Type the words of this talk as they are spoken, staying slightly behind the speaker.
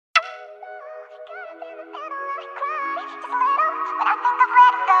know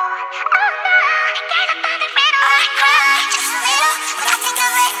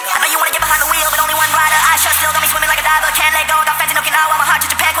you wanna get behind the wheel, but only one rider. I sure still got me swimming like a diver. Can't let go, got fans in Okinawa, my heart to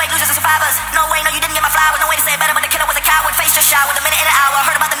Japan.